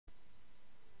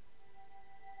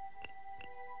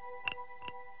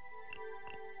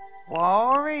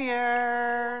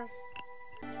Warriors,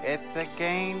 it's a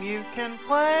game you can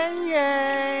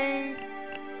play.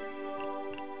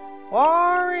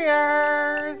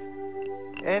 Warriors,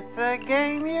 it's a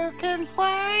game you can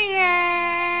play.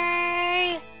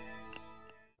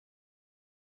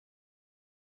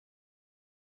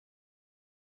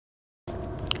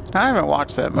 I haven't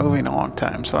watched that movie in a long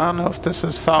time, so I don't know if this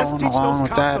is following along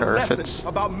with that or if it's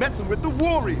about messing with the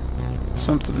Warriors.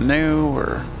 Something new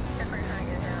or...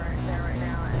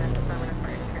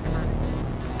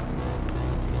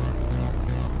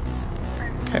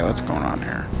 Okay, what's going on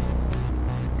here?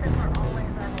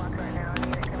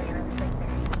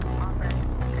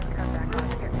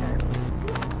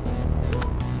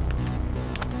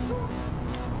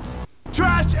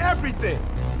 Trash everything!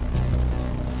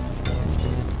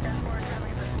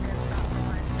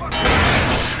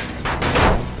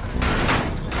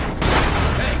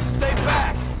 Hey, stay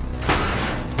back!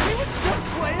 He was just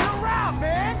playing around,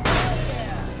 man!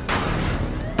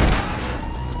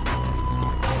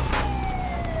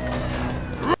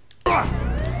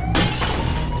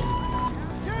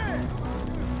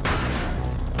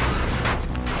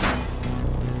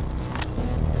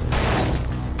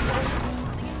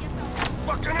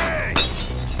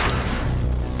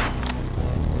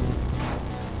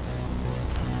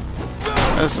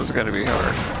 This is gonna be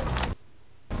hard.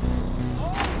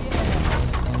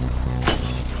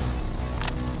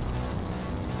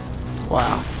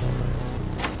 Wow.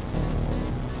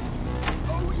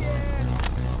 Oh yeah.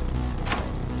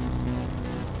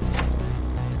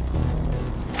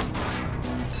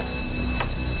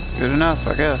 Good enough,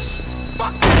 I guess.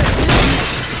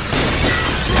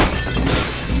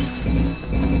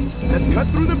 Let's cut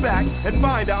through the back and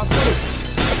find our solution.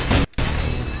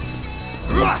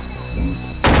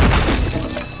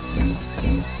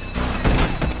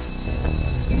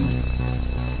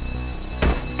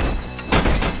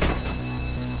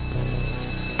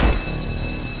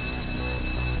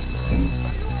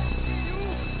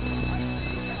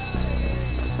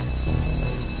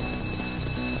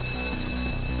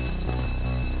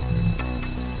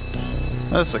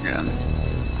 This again.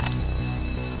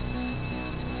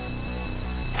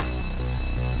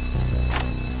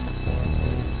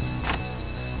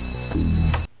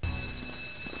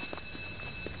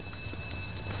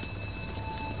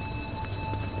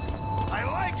 I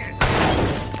like it.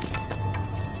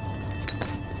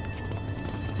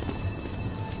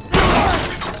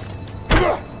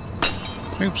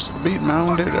 Oops, beat my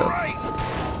own dude up.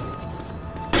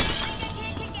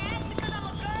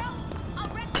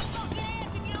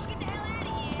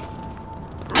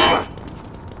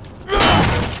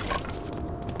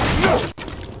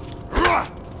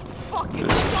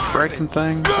 Breaking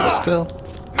things still.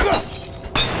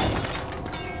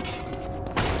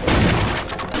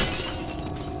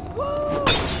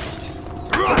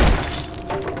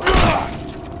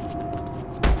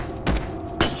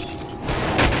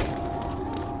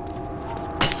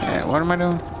 Yeah, what am I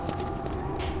doing?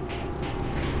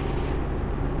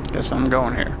 Guess I'm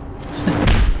going here.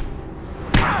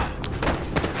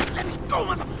 Let me go,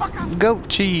 motherfucker! Goat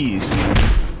cheese.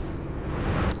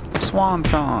 Swan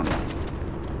song.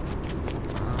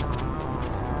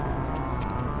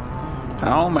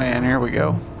 Oh man, here we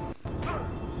go.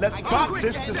 Let's bop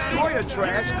this destroyer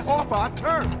trash off our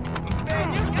turf.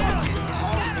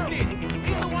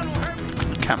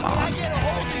 Come on.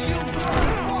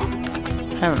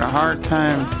 Having a hard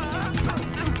time.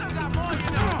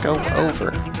 Go over.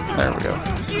 There we go.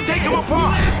 Take him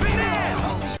apart.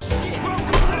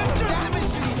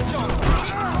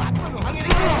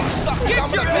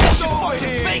 Get your ass over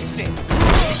here. Face it.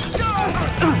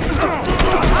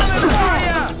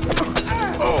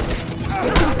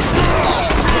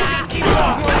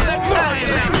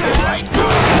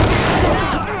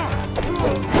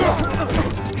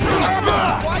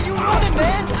 Why you running,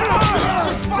 man?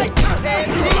 Just fight,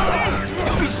 pansy.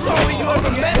 You'll be sorry you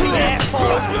ever met me,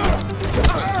 asshole.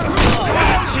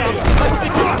 Gotcha.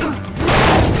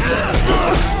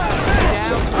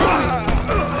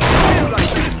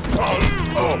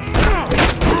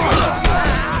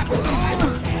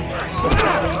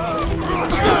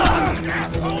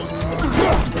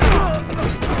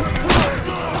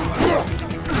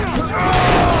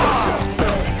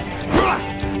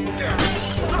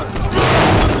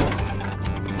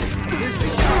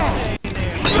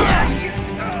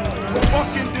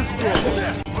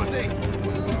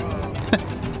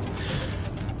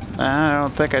 I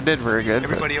don't think I did very good.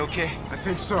 Everybody okay? I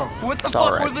think so. What the It's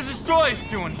fuck alright. were the destroyers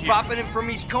doing here? Popping in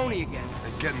from East Coney again.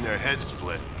 They're getting their heads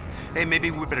split. Hey, maybe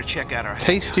we better check out our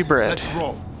Tasty bread. Let's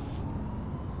roll.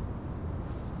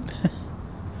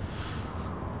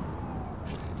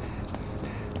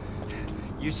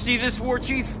 You see this, War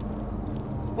Chief?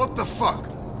 What the fuck?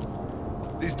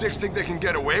 These dicks think they can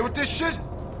get away with this shit?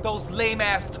 Those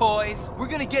lame-ass toys. We're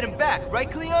gonna get him back, right,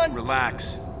 Cleon?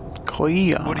 Relax.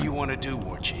 Cleon. What do you want to do,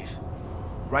 War Chief?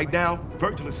 Right now,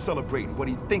 Virgil is celebrating what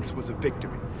he thinks was a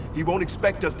victory. He won't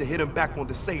expect us to hit him back on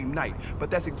the same night, but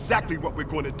that's exactly what we're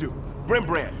going to do.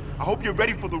 Rembrandt, I hope you're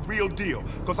ready for the real deal,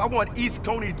 because I want East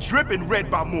Coney dripping red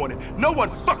by morning. No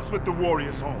one fucks with the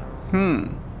Warriors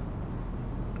home.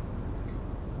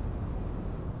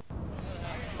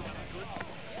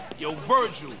 Yo,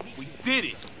 Virgil, we did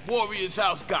it. Warriors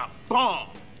house got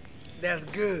bombed. That's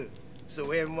good.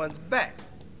 So everyone's back.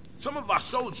 Some of our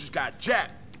soldiers got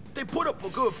jacked. They put up a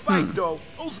good fight, though.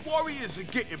 Those warriors are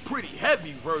getting pretty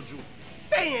heavy, Virgil.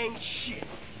 They ain't shit.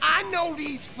 I know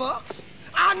these fucks.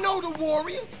 I know the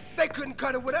Warriors. They couldn't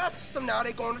cut it with us, so now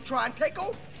they're going to try and take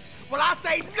over. Well, I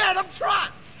say let them try.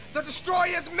 The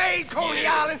destroyers made Coney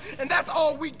Island, and that's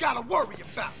all we gotta worry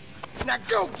about. Now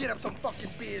go get up some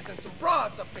fucking beers and some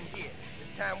broads up in here. It's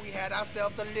time we had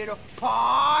ourselves a little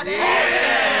party.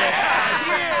 Yeah!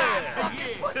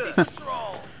 Pussy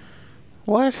control.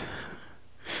 What?